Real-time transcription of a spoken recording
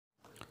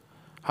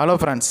Hello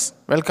friends,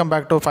 welcome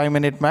back to 5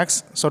 Minute Max.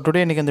 So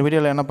today in the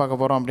video என்ன பார்க்க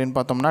போறோம் அப்படினு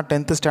பார்த்தோம்னா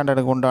 10th standard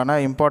உண்டான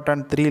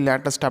important 3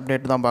 latest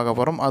update தான் பார்க்க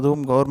போறோம்.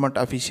 அதுவும் government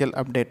official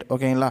update.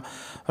 ஓகேங்களா?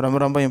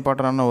 ரொம்ப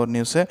இம்பார்ட்டன்டான ஒரு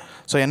நியூஸ்.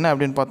 ஸோ என்ன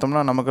அப்படின்னு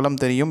பார்த்தோம்னா நமக்கெல்லாம்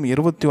தெரியும்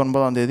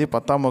 29ஆம் தேதி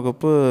 10ஆம்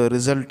வகுப்பு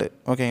ரிசல்ட்.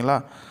 ஓகேங்களா?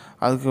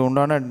 அதுக்கு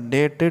உண்டான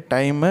date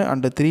time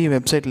and 3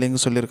 website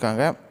link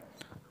சொல்லியிருக்காங்க.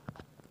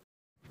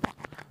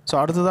 ஸோ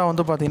அடுத்ததாக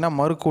வந்து பார்த்திங்கன்னா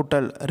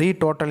மறுக்கூட்டல்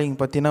ரீடோட்டலிங்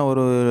பற்றின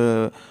ஒரு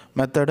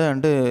மெத்தடு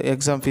அண்டு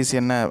எக்ஸாம் ஃபீஸ்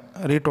என்ன,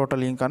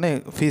 ரீடோட்டலிங்கான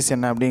ஃபீஸ்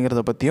என்ன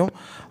அப்படிங்கிறத பற்றியும்,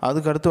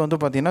 அதுக்கடுத்து வந்து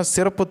பார்த்திங்கன்னா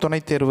சிறப்பு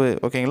துணைத் தேர்வு.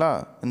 ஓகேங்களா?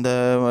 இந்த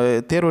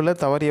தேர்வில்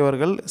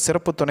தவறியவர்கள்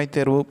சிறப்பு துணைத்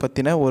தேர்வு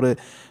பற்றின ஒரு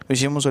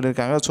விஷயமும்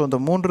சொல்லியிருக்காங்க. ஸோ இந்த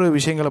 3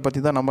 விஷயங்களை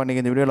பற்றி தான் நம்ம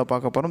இன்றைக்கி இந்த வீடியோவில்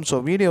பார்க்க போகிறோம். ஸோ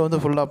வீடியோ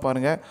வந்து ஃபுல்லாக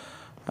பாருங்கள்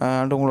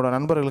அண்டு உங்களோட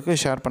நண்பர்களுக்கு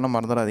ஷேர் பண்ண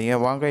மறந்துடாதீங்க.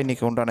 வாங்க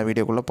இன்றைக்கி உண்டான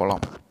வீடியோக்குள்ளே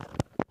போகலாம்.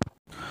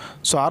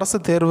 ஸோ அரசு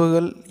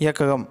தேர்வுகள்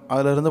இயக்ககம்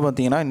அதிலிருந்து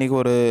பார்த்திங்கன்னா இன்றைக்கி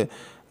ஒரு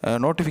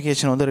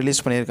நோட்டிஃபிகேஷன் வந்து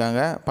ரிலீஸ் பண்ணியிருக்காங்க.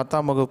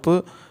 10ஆம் வகுப்பு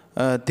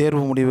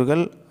தேர்வு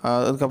முடிவுகள்,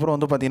 அதுக்கப்புறம்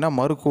வந்து பார்த்திங்கன்னா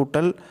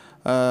மறுக்கூட்டல்,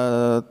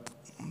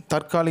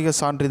 தற்காலிக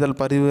சான்றிதழ்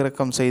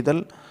பதிவிறக்கம்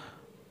செய்தல்,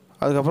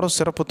 அதுக்கப்புறம்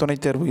சிறப்பு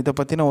துணைத் தேர்வு, இதை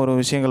பற்றின ஒரு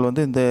விஷயங்கள்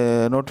வந்து இந்த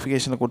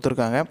நோட்டிஃபிகேஷனில்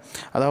கொடுத்துருக்காங்க.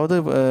 அதாவது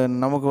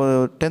நமக்கு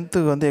 10th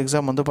வந்து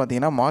எக்ஸாம் வந்து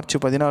பார்த்திங்கன்னா மார்ச்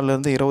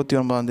 14லேருந்து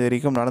 29ஆம் தேதி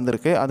வரைக்கும்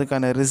நடந்திருக்கு.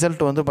 அதுக்கான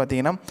ரிசல்ட் வந்து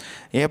பார்த்திங்கன்னா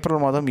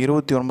ஏப்ரல் மாதம்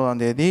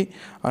 29ஆம் தேதி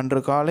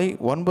அன்று காலை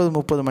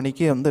 9:30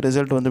 மணிக்கு வந்து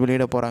ரிசல்ட் வந்து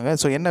வெளியிட போகிறாங்க.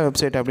 ஸோ என்ன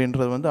வெப்சைட்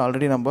அப்படின்றது வந்து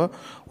ஆல்ரெடி நம்ம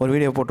ஒரு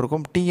வீடியோ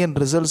போட்டிருக்கோம்.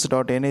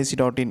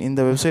 tnresults.nic.in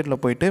இந்த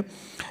வெப்சைட்டில் போய்ட்டு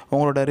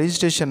உங்களோட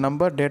registration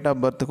number, date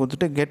of birth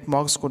கொடுத்துட்டு கெட்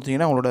மார்க்ஸ்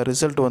கொடுத்தீங்கன்னா உங்களோட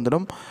ரிசல்ட்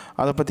வந்துடும்.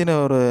 அதை பற்றின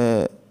ஒரு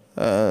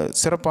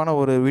சிறப்பான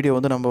ஒரு வீடியோ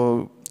வந்து நம்ம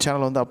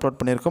சேனலில் வந்து அப்லோட்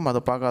பண்ணியிருக்கோம். அதை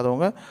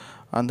பார்க்காதவங்க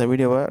அந்த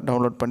வீடியோவை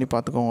டவுன்லோட் பண்ணி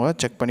பார்த்துக்கோங்க,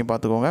 செக் பண்ணி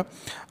பார்த்துக்கோங்க.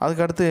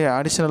 அதுக்கடுத்து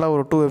அடிஷ்னலாக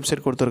ஒரு 2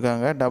 வெப்சைட்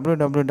கொடுத்துருக்காங்க.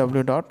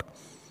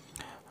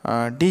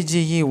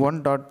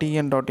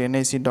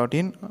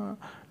 www.dge1.tn.nic.in,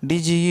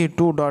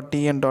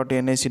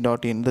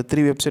 dge2.tn.nic.in இந்த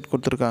 3 வெப்சைட்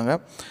கொடுத்துருக்காங்க.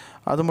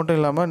 அது மட்டும்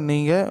இல்லாமல்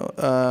நீங்கள்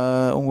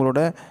உங்களோட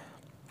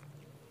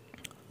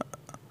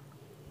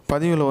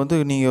பதிவில் வந்து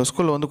நீங்கள்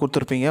ஸ்கூலில் வந்து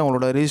கொடுத்துருப்பீங்க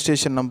உங்களோட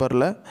ரெஜிஸ்ட்ரேஷன்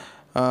நம்பரில்.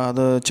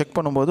 அதை செக்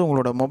பண்ணும்போது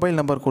உங்களோட மொபைல்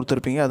நம்பர்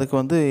கொடுத்துருப்பீங்க, அதுக்கு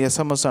வந்து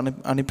எஸ்எம்எஸ்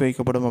அனுப்பி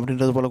வைக்கப்படும்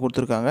அப்படின்றது போல்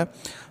கொடுத்துருக்காங்க.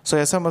 ஸோ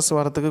எஸ்எம்எஸ்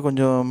வரத்துக்கு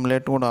கொஞ்சம்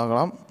லேட் கூட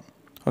ஆகலாம்.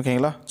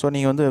 ஓகேங்களா? ஸோ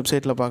நீங்கள் வந்து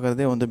வெப்சைட்டில்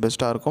பார்க்குறதே வந்து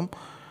பெஸ்ட்டாக இருக்கும்.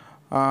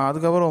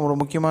 அதுக்கப்புறம் ஒரு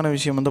முக்கியமான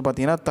விஷயம் வந்து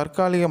பார்த்திங்கன்னா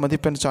தற்காலிக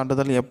மதிப்பெண்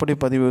சான்றிதழ் எப்படி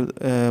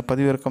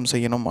பதிவிறக்கம்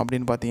செய்யணும்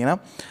அப்படின்னு பார்த்தீங்கன்னா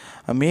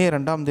மே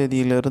 2ஆம்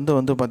தேதியிலிருந்து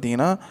வந்து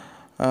பார்த்திங்கன்னா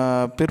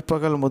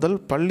பிற்பகல் முதல்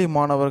பள்ளி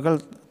மாணவர்கள்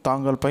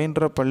தாங்கள்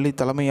பயின்ற பள்ளி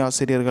தலைமை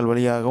ஆசிரியர்கள்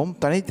வழியாகவும்,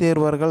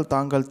 தனித்தேர்வர்கள்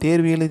தாங்கள்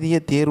தேர்வு எழுதிய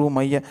தேர்வு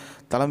மைய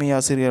தலைமை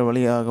ஆசிரியர்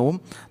வழியாகவும்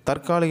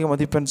தற்காலிக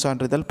மதிப்பெண்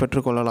சான்றிதழ்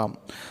பெற்றுக்கொள்ளலாம்.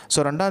 ஸோ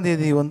 2ஆம்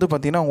தேதி வந்து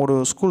பார்த்திங்கன்னா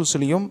உங்களோட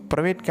ஸ்கூல்ஸ்லேயும்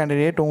ப்ரைவேட்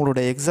கேண்டிடேட்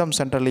உங்களுடைய எக்ஸாம்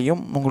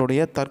சென்டர்லேயும் உங்களுடைய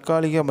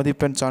தற்காலிக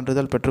மதிப்பெண்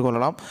சான்றிதழ்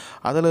பெற்றுக்கொள்ளலாம்.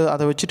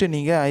 அதை வச்சுட்டு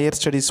நீங்கள் ஹையர்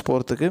ஸ்டடீஸ்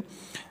போகிறதுக்கு,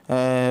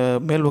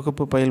 மேல்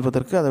வகுப்பு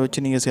பயில்வதற்கு அதை வச்சு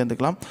நீங்கள்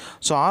சேர்ந்துக்கலாம்.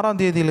 ஸோ 6ஆம்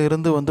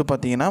தேதியிலிருந்து வந்து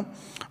பார்த்திங்கன்னா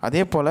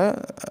அதே போல்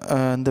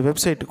இந்த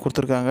வெப்சைட்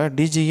கொடுத்துருக்காங்க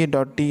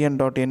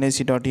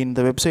dge.tn.nic.in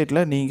இந்த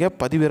வெப்சைட்டில் நீங்கள்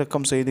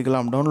பதிவிறக்கம்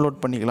செய்துக்கலாம், டவுன்லோட்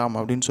பண்ணிக்கலாம்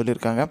அப்படின்னு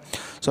சொல்லியிருக்காங்க.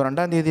 ஸோ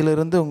 2ஆம்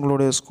தேதியிலிருந்து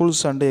உங்களுடைய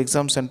ஸ்கூல்ஸ் அண்டு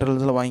எக்ஸாம்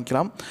சென்டரில்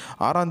வாங்கிக்கலாம்.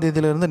 6ஆம்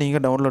தேதியிலிருந்து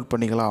நீங்கள் டவுன்லோட்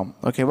பண்ணிக்கலாம்.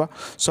 ஓகேவா?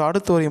 ஸோ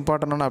அடுத்து ஒரு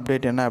இம்பார்ட்டண்டான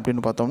அப்டேட் என்ன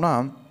அப்படின்னு பார்த்தோம்னா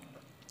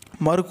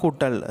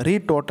மறுக்கூட்டல்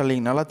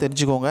ரீடோட்டலிங். நல்லா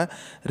தெரிஞ்சுக்கோங்க,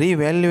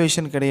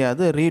 ரீவேல்யூவேஷன்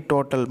கிடையாது,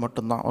 ரீடோட்டல்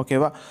மட்டும்தான்.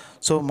 ஓகேவா?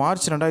 ஸோ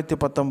மார்ச்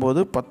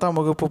 2019 10ஆம்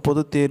வகுப்பு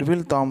பொதுத்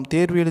தேர்வில் தாம்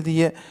தேர்வு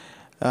எழுதிய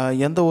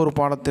எந்த ஒரு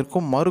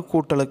பாடத்திற்கும்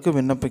மறுக்கூட்டலுக்கு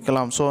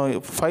விண்ணப்பிக்கலாம். ஸோ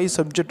 5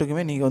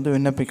 சப்ஜெக்ட்டுக்குமே நீங்கள் வந்து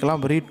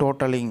விண்ணப்பிக்கலாம்.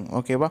 ரீடோட்டலிங்.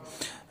 ஓகேவா?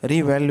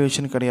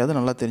 ரீவேல்யூவேஷன் கிடையாது,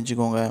 நல்லா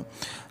தெரிஞ்சுக்கோங்க.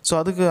 ஸோ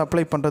அதுக்கு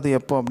அப்ளை பண்ணுறது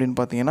எப்போ அப்படின்னு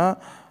பார்த்தீங்கன்னா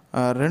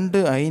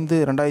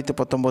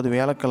 2/5/2019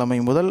 வியாழக்கிழமை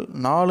முதல்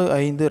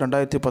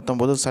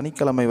 4/5/2019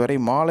 சனிக்கிழமை வரை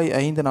மாலை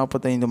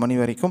 5:45 மணி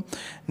வரைக்கும்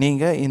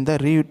நீங்கள் இந்த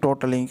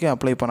ரீடோட்டலிங்க்கு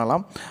அப்ளை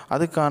பண்ணலாம்.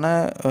 அதுக்கான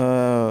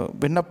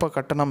விண்ணப்ப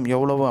கட்டணம்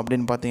எவ்வளவு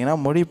அப்படின்னு பார்த்தீங்கன்னா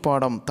மொழி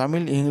பாடம்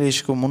தமிழ்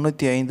இங்கிலீஷ்க்கு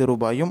 305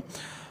 ரூபாயும்,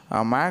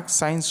 மேக்ஸ்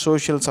சயின்ஸ்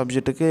சோஷியல்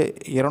சப்ஜெக்ட்டுக்கு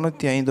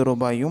 205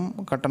 ரூபாயும்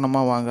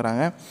கட்டணமாக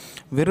வாங்குகிறாங்க.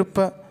 விருப்ப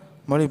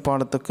மொழி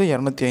பாடத்துக்கு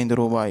 205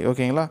 ரூபாய்.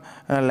 ஓகேங்களா?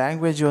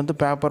 லாங்குவேஜ் வந்து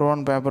பேப்பர்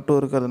 1 பேப்பர் 2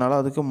 இருக்கிறதுனால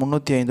அதுக்கு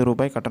 305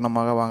 ரூபாய்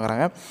கட்டணமாக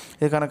வாங்குகிறாங்க.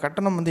 இதுக்கான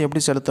கட்டணம் வந்து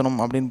எப்படி செலுத்தணும்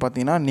அப்படின்னு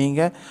பார்த்தீங்கன்னா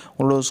நீங்கள்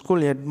உங்களோட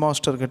ஸ்கூல் ஹெட்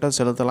மாஸ்டர்கிட்ட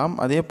செலுத்தலாம்.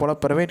 அதே போல்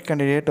ப்ரைவேட்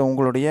கேண்டிடேட்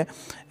உங்களுடைய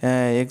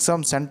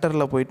எக்ஸாம்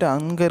சென்டரில் போயிட்டு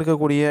அங்கே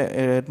இருக்கக்கூடிய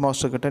ஹெட்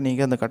மாஸ்டர்கிட்ட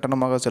நீங்கள் அந்த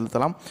கட்டணமாக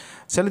செலுத்தலாம்.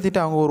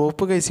 செலுத்திட்டு அவங்க ஒரு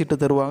ஒப்புகை சீட்டு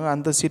தருவாங்க.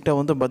 அந்த சீட்டை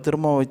வந்து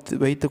பத்திரமா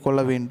வைத்து கொள்ள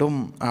வேண்டும்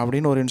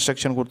அப்படின்னு ஒரு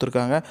இன்ஸ்ட்ரக்ஷன்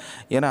கொடுத்துருக்காங்க.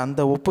 ஏன்னா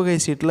அந்த ஒப்புகை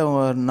சீட்டில்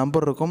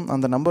நம்பர் இருக்கும்,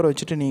 அந்த நம்பரை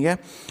வச்சுட்டு நீங்கள்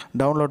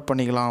டவுன்லோட்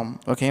பண்ணிக்கலாம்.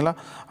 ஓகேங்களா?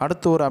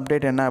 அடுத்து ஒரு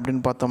அப்டேட் என்ன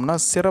அப்படின்னு பார்த்தோம்னா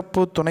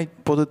சிறப்பு துணை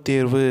பொதுத்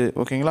தேர்வு.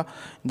 ஓகேங்களா?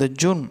 இந்த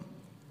ஜூன்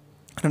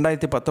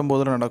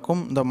 2019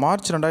 நடக்கும். இந்த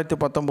மார்ச்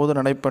 2019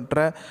 நடைபெற்ற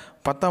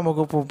 10ஆம்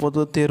வகுப்பு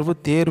பொதுத் தேர்வு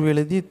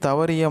எழுதி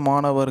தவறிய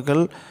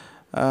மாணவர்கள்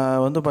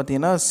வந்து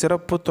பார்த்திங்கன்னா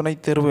சிறப்பு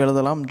துணைத் தேர்வு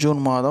எழுதலாம் ஜூன்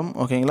மாதம்.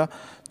 ஓகேங்களா.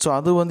 ஸோ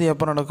அது வந்து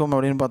எப்போ நடக்கும்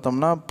அப்படின்னு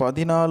பார்த்தோம்னா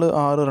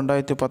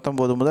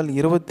 14/6/2019 முதல்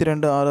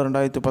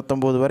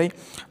 22/6/2019 வரை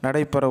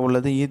நடைபெற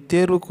உள்ளது.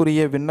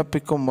 இத்தேர்வுக்குரிய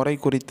விண்ணப்பிக்கும் முறை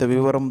குறித்த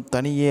விவரம்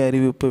தனியே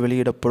அறிவிப்பு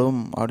வெளியிடப்படும்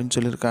அப்படின்னு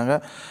சொல்லியிருக்காங்க.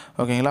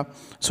 ஓகேங்களா.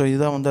 ஸோ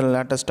இதுதான் வந்து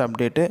லேட்டஸ்ட்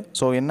அப்டேட்டு.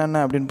 ஸோ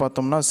என்னென்ன அப்படின்னு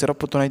பார்த்தோம்னா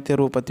சிறப்பு துணைத்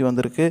தேர்வு பற்றி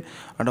வந்திருக்கு.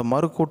 அண்டு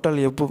மறுக்கூட்டல்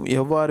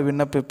எவ்வாறு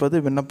விண்ணப்பிப்பது,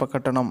 விண்ணப்ப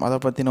கட்டணம் அதை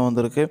பற்றின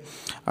வந்திருக்கு.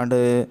 அண்டு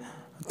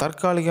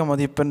தற்காலிக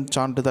மதிப்பெண்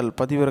சான்றிதழ்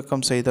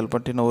பதிவிறக்கம் செய்தல்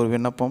பற்றின ஒரு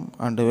விண்ணப்பம்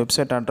அண்டு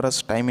வெப்சைட் அட்ரஸ்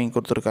டைமிங்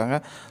கொடுத்துருக்காங்க.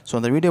 ஸோ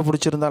அந்த வீடியோ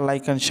பிடிச்சிருந்தால்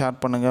லைக் அண்ட் ஷேர்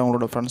பண்ணுங்கள்.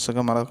 உங்களோட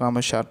ஃப்ரெண்ட்ஸுக்கு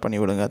மறக்காமல் ஷேர்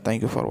பண்ணிவிடுங்க.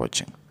 தேங்க்யூ ஃபார்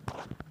வாட்சிங்.